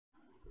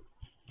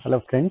Hello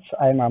friends,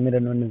 I am Amir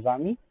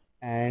Nizami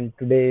and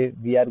today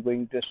we are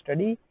going to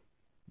study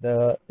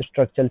the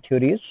structural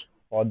theories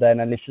for the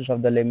analysis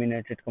of the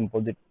laminated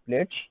composite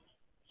plates.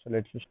 So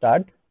let's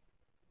start.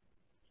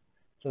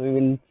 So we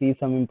will see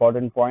some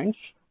important points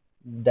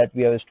that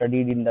we have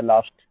studied in the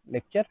last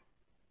lecture.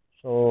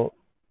 So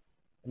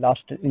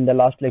in the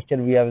last lecture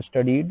we have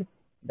studied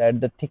that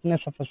the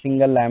thickness of a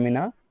single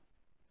lamina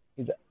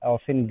is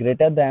often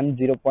greater than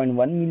 0.1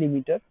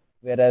 millimeter,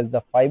 whereas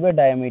the fiber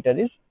diameter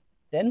is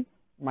 10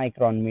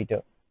 micron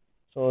meter.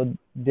 So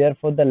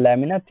therefore, the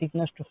laminar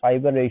thickness to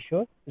fiber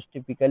ratio is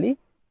typically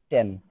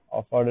 10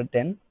 of order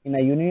 10. In a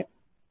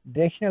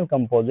unidirectional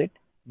composite,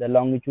 the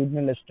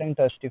longitudinal strength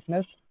or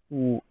stiffness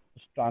to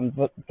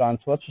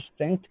transverse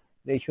strength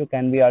ratio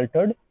can be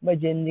altered by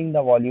changing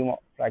the volume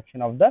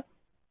fraction of the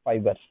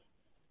fibers.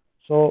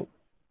 So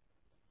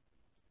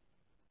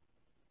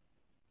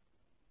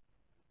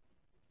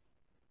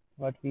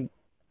what we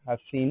have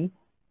seen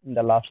in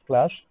the last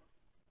class,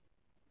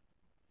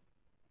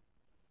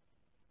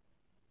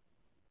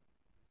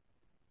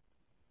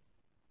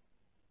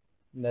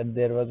 that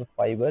there was a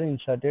fiber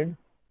inserted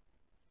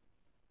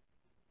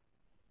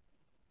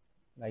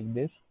like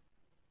this.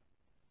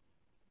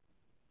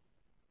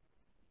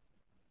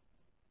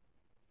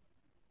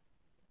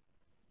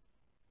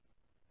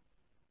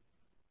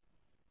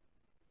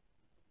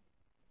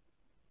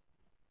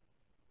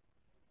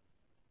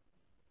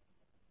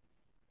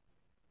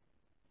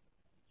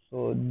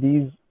 So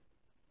these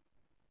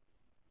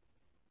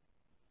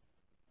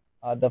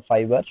are the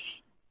fibers,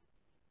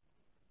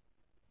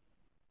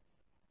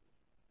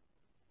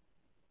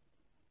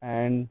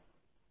 and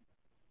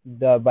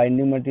the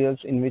binding materials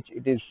in which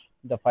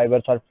the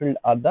fibers are filled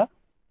are the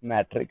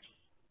matrix.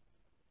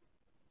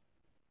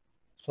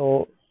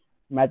 So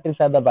matrix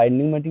are the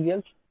binding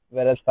materials,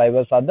 whereas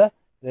fibers are the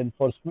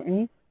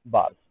reinforcement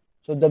bars.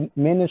 So the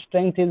main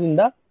strength is in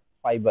the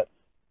fiber.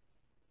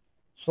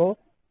 So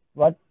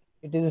what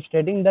it is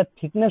stating, the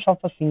thickness of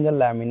a single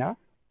lamina,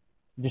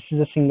 this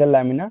is a single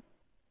lamina,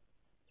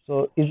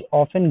 so is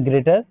often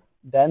greater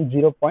than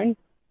 0.1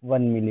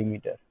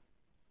 millimeter.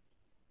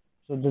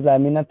 So the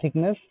lamina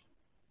thickness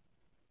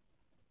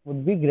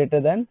would be greater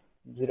than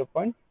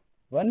 0.1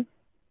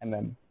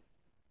 mm,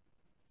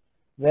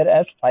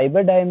 whereas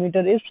fiber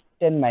diameter is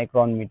 10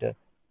 micron meter.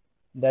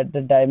 That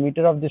the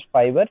diameter of this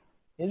fiber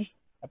is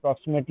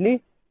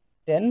approximately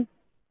 10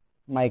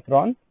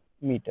 micron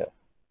meter.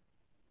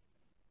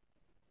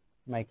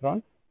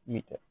 Micron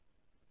meter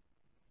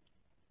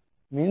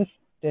means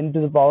 10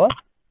 to the power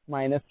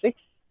minus 6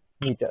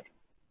 meter,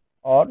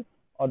 or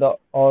the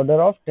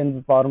order of 10 to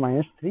the power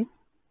minus 3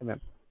 mm.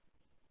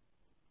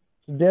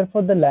 So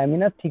therefore, the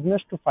laminar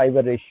thickness to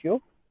fiber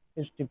ratio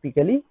is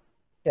typically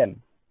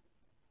 10.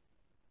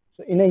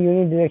 So in a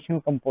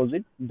unidirectional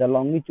composite, the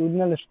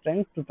longitudinal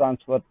strength to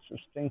transverse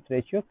strength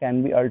ratio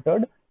can be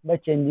altered by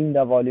changing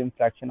the volume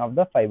fraction of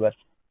the fibers.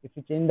 If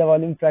you change the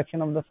volume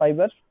fraction of the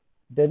fibers,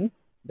 then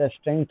the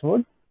strength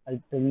would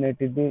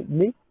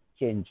alternatively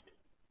changed.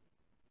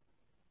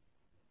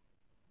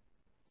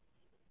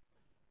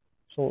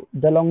 So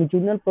the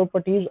longitudinal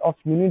properties of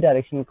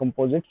unidirectional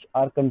composites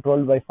are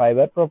controlled by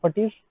fiber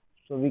properties.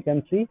 So we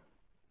can see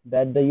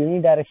that the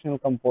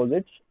unidirectional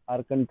composites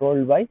are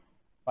controlled by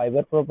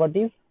fiber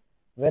properties,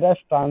 whereas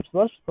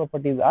transverse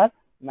properties are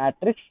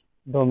matrix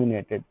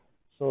dominated.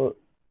 So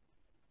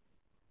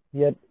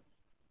here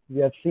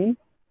we have seen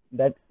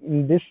that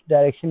in this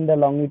direction, the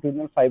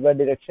longitudinal fiber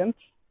directions,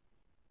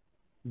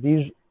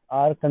 these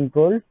are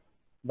controlled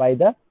by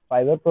the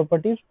fiber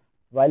properties,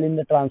 while in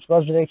the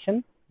transverse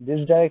direction,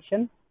 this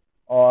direction,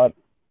 or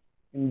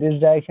in this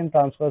direction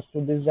transverse to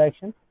this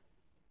direction,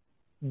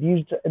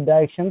 these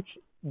directions,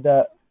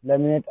 the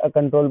laminate are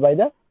controlled by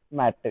the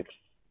matrix.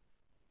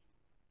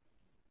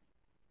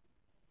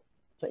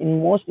 So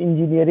in most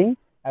engineering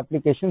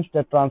applications,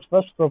 the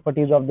transverse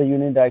properties of the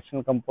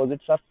unidirectional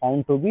composites are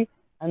found to be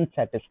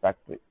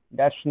unsatisfactory.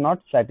 That's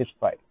not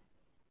satisfied,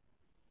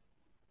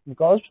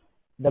 because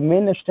the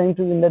main strength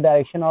is in the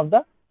direction of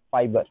the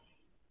fibers.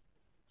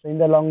 So in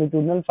the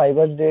longitudinal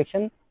fibers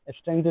direction,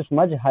 strength is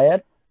much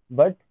higher,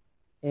 but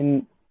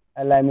in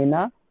a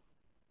lamina,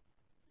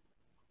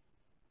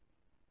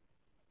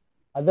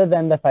 other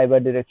than the fiber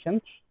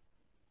directions,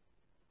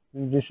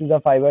 this is the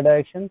fiber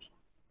directions,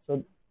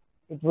 so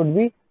it would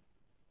be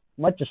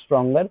much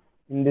stronger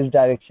in this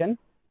direction.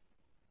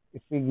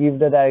 If we give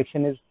the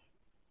direction is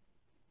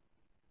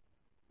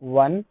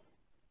 1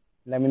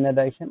 laminar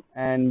direction,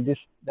 and this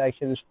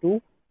direction is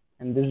 2,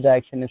 and this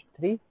direction is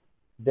 3,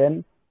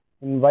 then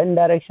in one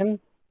direction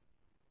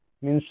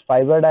means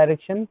fiber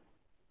direction,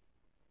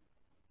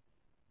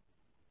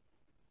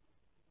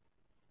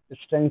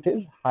 strength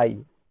is high,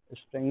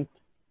 strength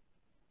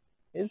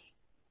is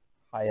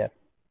higher.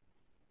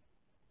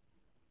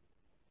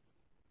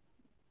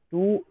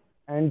 2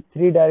 and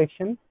 3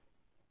 direction,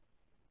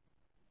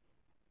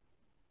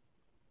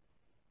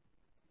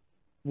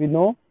 we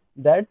know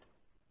that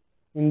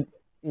in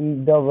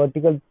the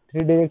vertical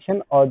 3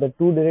 direction or the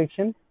 2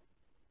 direction,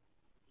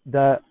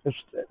 the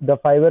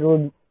fiber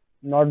would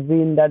not be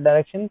in that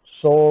direction.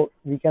 So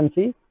we can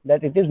see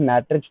that it is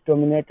matrix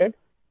dominated,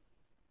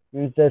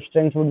 means the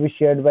strength would be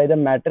shared by the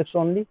matrix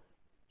only.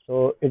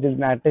 So it is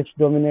matrix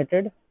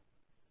dominated.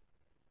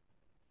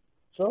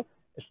 So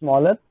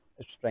smaller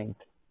strength,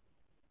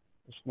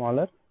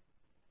 smaller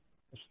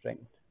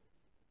strength.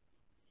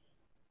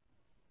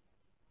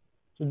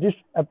 So this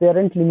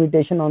apparent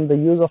limitation on the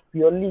use of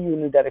purely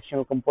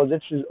unidirectional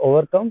composites is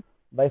overcome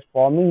by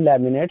forming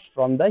laminates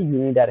from the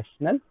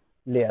unidirectional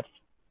layers.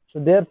 So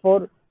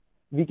therefore,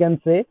 we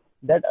can say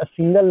that a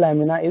single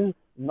lamina is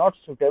not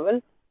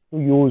suitable to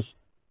use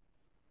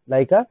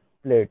like a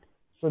plate.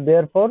 So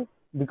therefore,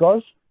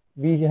 because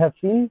we have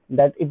seen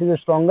that it is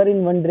stronger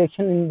in one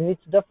direction in which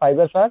the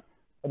fibers are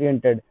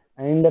oriented,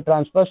 and in the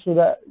transverse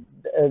to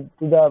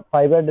the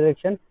fiber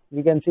direction,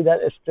 we can see that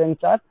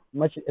strengths are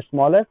much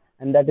smaller,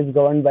 and that is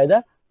governed by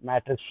the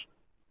matrix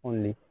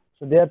only.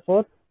 So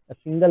therefore, a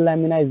single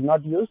lamina is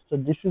not used. So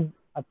this is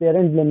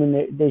apparent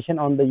limitation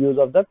on the use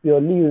of the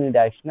purely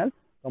unidirectional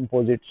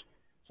composites.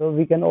 So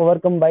we can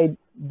overcome by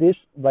this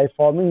by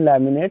forming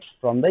laminates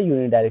from the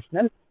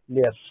unidirectional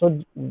layers.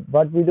 So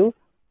what we do,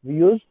 we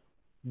use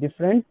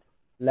different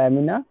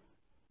lamina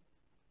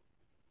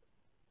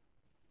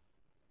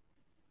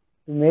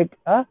to make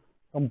a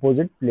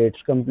composite plates,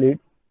 complete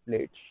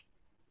plates.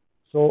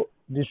 So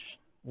this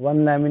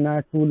one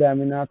lamina, two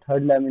lamina,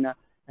 third lamina,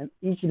 and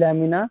each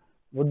lamina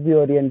would be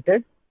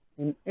oriented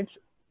in its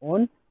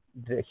own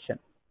direction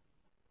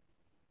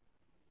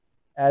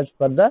as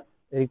per the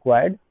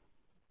required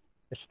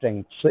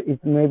strength. So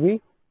it may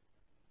be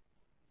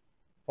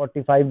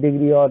 45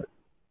 degree or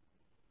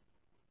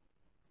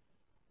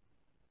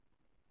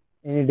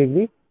any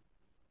degree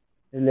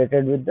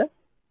related with the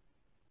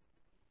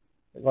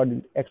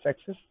according to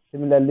x-axis.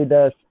 Similarly,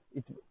 the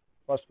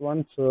first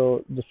one,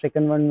 so the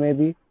second one may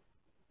be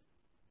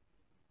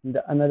in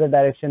the another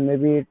direction,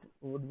 maybe it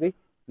would be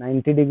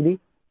 90 degree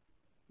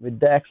with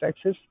the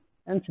x-axis,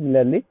 and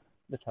similarly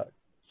the third.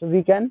 So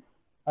we can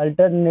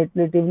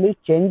alternatively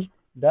change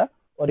the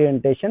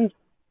orientation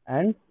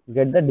and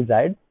get the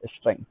desired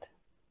strength.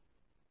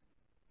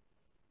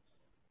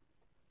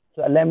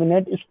 So a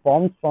laminate is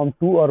formed from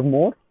two or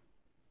more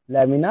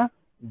lamina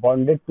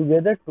bonded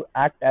together to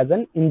act as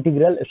an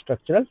integral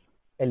structural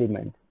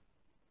element.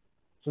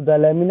 So the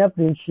lamina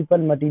principal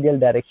material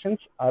directions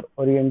are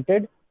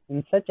oriented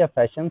in such a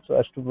fashion so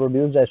as to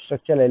produce a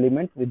structural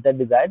element with the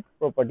desired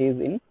properties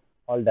in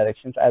all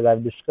directions, as I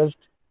have discussed.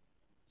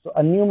 So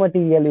a new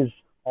material is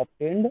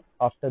obtained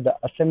after the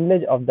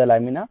assemblage of the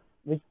lamina,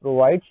 which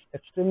provides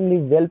extremely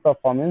well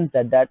performance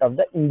than that of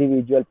the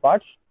individual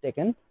parts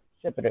taken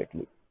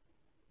separately.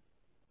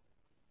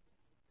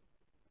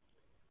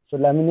 So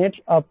laminates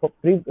are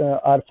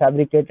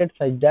fabricated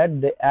such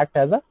that they act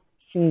as a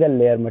single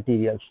layer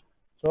materials.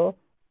 So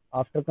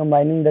after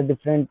combining the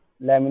different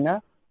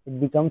lamina,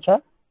 it becomes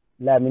a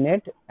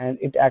laminate and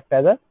it acts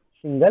as a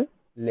single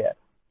layer.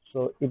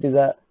 So it is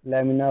a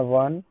lamina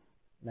 1,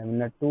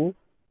 lamina 2,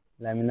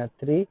 lamina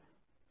 3,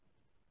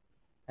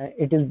 and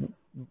it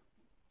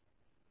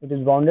is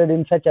bounded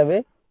in such a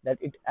way that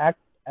it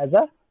acts as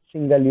a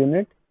single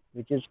unit,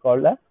 which is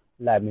called a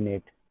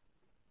laminate.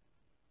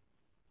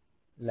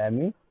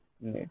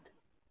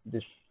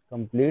 This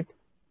complete.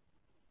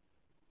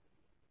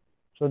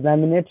 So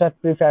laminates are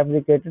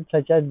prefabricated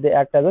such as they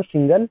act as a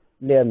single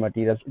layer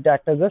materials. It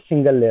acts as a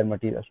single layer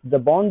materials. The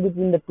bond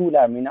between the two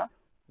lamina,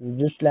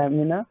 this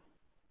lamina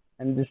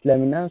and this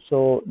lamina,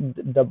 so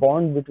the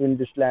bond between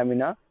this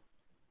lamina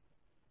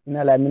in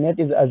a laminate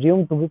is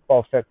assumed to be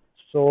perfect.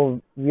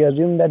 So we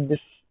assume that this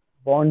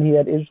bond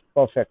here is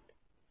perfect.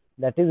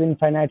 That is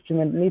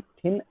infinitesimally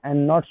thin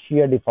and not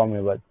shear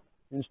deformable.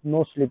 Means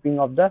no slipping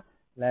of the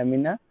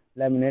laminate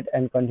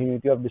and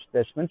continuity of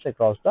displacements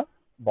across the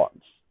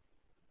bonds.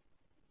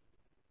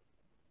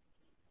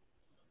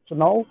 So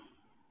now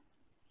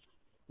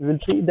we will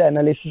see the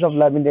analysis of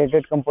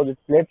laminated composite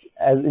plates.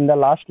 As in the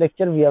last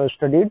lecture, we have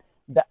studied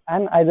the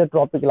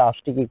anisotropic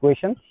elastic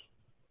equations.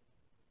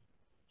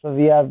 So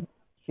we have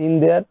seen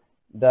there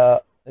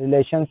the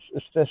relations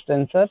stress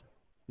tensor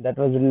that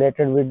was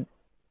related with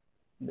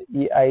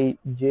the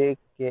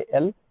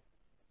EIJKL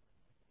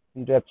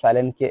into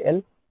epsilon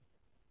KL,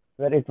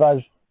 where it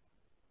was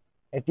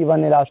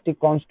 81 elastic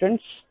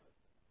constants,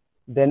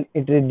 then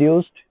it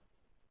reduced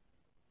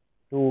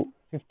to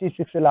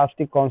 56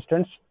 elastic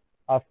constants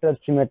after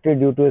symmetry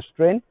due to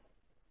strain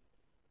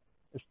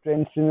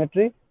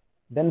symmetry,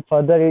 then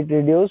further it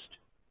reduced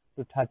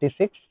to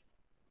 36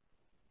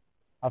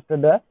 after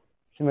the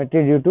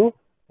symmetry due to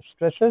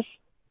stresses,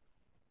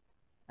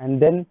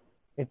 and then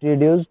it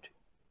reduced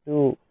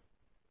to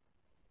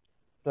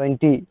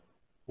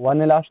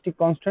 21 elastic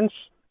constants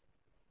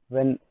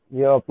when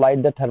we have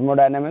applied the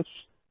thermodynamics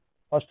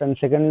first and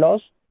second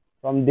laws.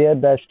 From there,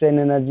 the strain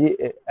energy,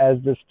 as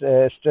the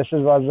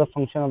stresses was the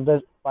function of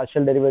the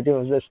partial derivative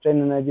of the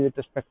strain energy with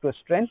respect to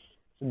strain.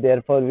 So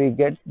therefore, we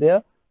get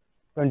there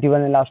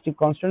 21 elastic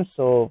constants.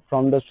 So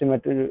from the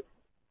symmetry,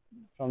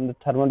 from the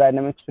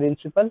thermodynamics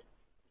principle,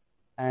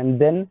 and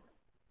then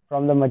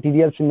from the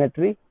material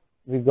symmetry,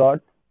 we got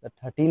the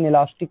 13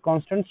 elastic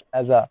constants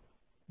as a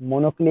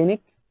monoclinic,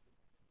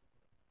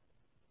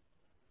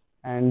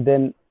 and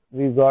then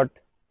we got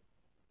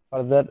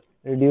further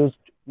reduced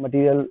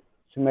material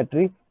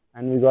symmetry,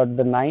 and we got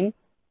the 9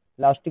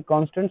 elastic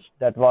constants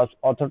that was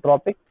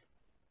orthotropic.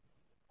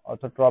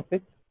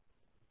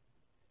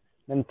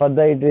 Then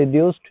further it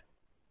reduced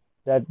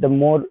that the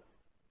more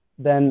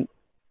than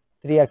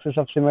 3 axis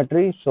of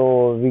symmetry,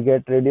 so we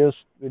get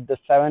reduced with the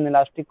 7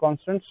 elastic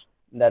constants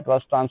that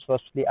was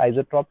transversely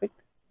isotropic.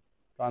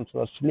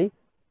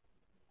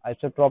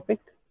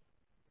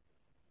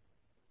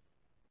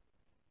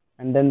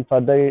 And then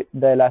further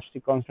the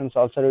elastic constants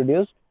also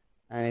reduced,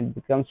 and it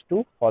becomes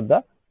 2 for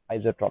the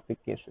isotropic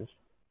cases.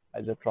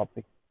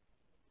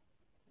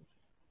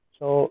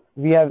 So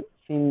we have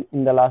seen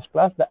in the last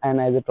class the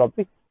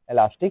anisotropic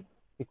elastic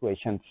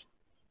equations.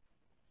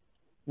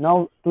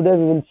 Now today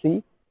we will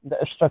see the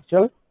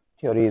structural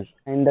theories,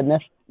 and the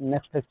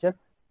next lecture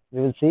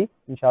we will see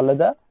inshallah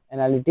the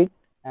analytic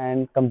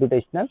and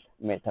computational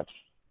methods.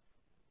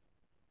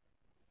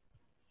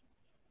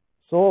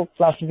 So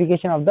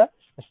classification of the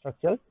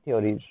structural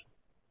theories.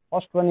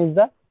 First one is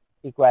the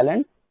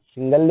equivalent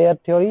single layer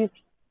theories,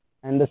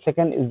 and the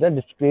second is the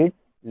discrete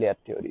layer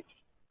theories.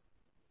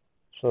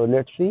 So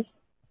let's see.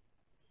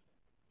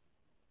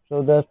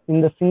 So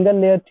in the single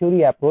layer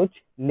theory approach,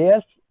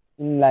 layers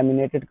in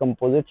laminated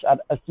composites are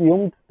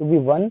assumed to be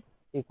one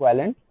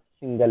equivalent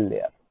single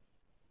layer.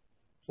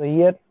 So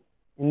here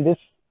in this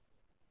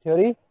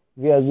theory,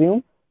 we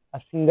assume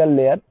a single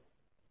layer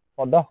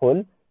for the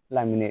whole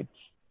laminates.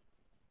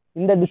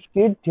 In the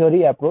discrete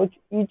theory approach,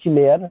 each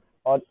layer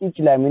or each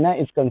lamina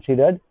is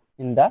considered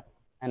in the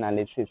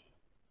analysis.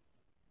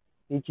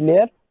 Each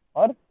layer,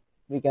 or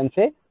we can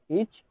say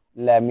each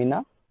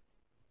lamina,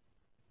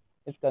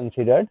 is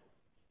considered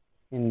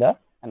in the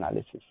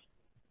analysis.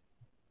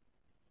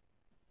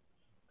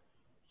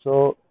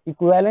 So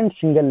equivalent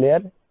single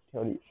layer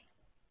theories.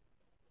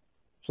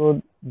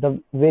 So the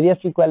various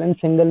equivalent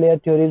single layer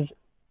theories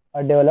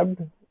are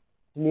developed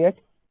yet.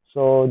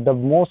 So the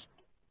most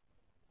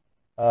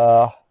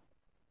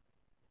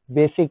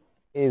basic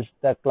is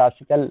the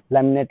classical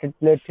laminated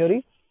plate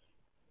theory.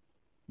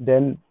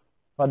 Then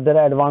further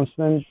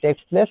advancement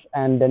takes place,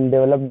 and then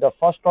develop the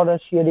first order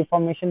shear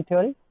deformation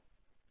theory,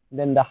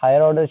 then the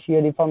higher order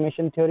shear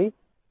deformation theory,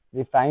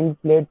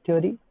 refined plate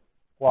theory,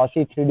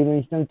 quasi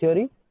three-dimensional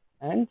theory,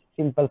 and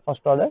simple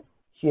first order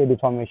shear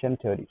deformation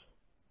theories,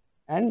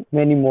 and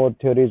many more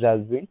theories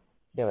has been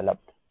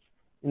developed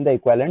in the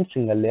equivalent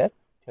single layer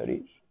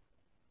theories.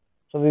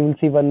 So we will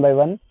see one by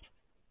one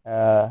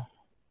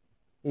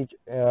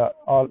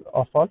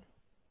all.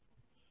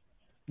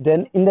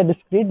 Then in the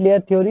discrete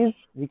layer theories,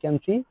 we can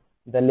see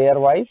the layer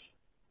wise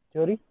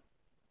theory,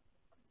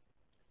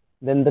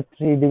 then the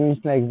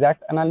three-dimensional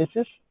exact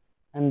analysis,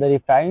 and the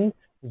refined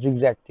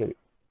zigzag theory.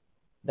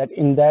 That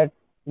in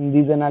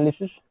these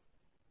analysis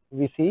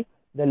we see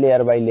the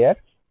layer by layer,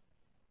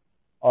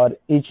 or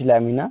each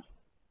lamina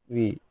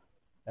we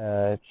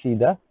see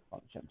the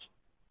functions.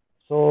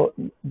 So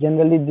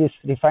generally this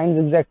refined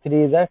zigzag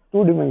theory is a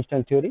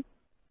two-dimensional theory.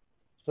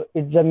 So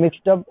it's a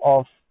mixed up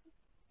of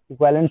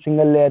equivalent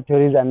single layer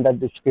theories and the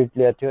discrete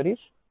layer theories.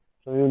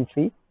 So we will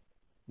see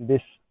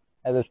this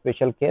as a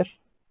special case.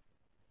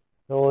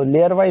 So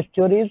layer wise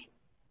theories,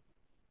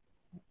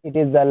 it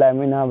is the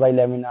lamina by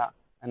lamina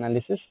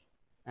analysis,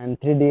 and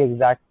 3D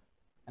exact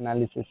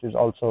analysis is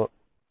also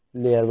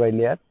layer by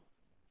layer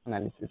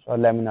analysis, or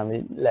lamina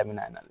by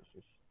lamina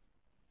analysis.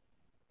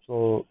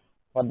 So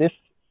for this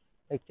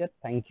lecture,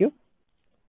 thank you.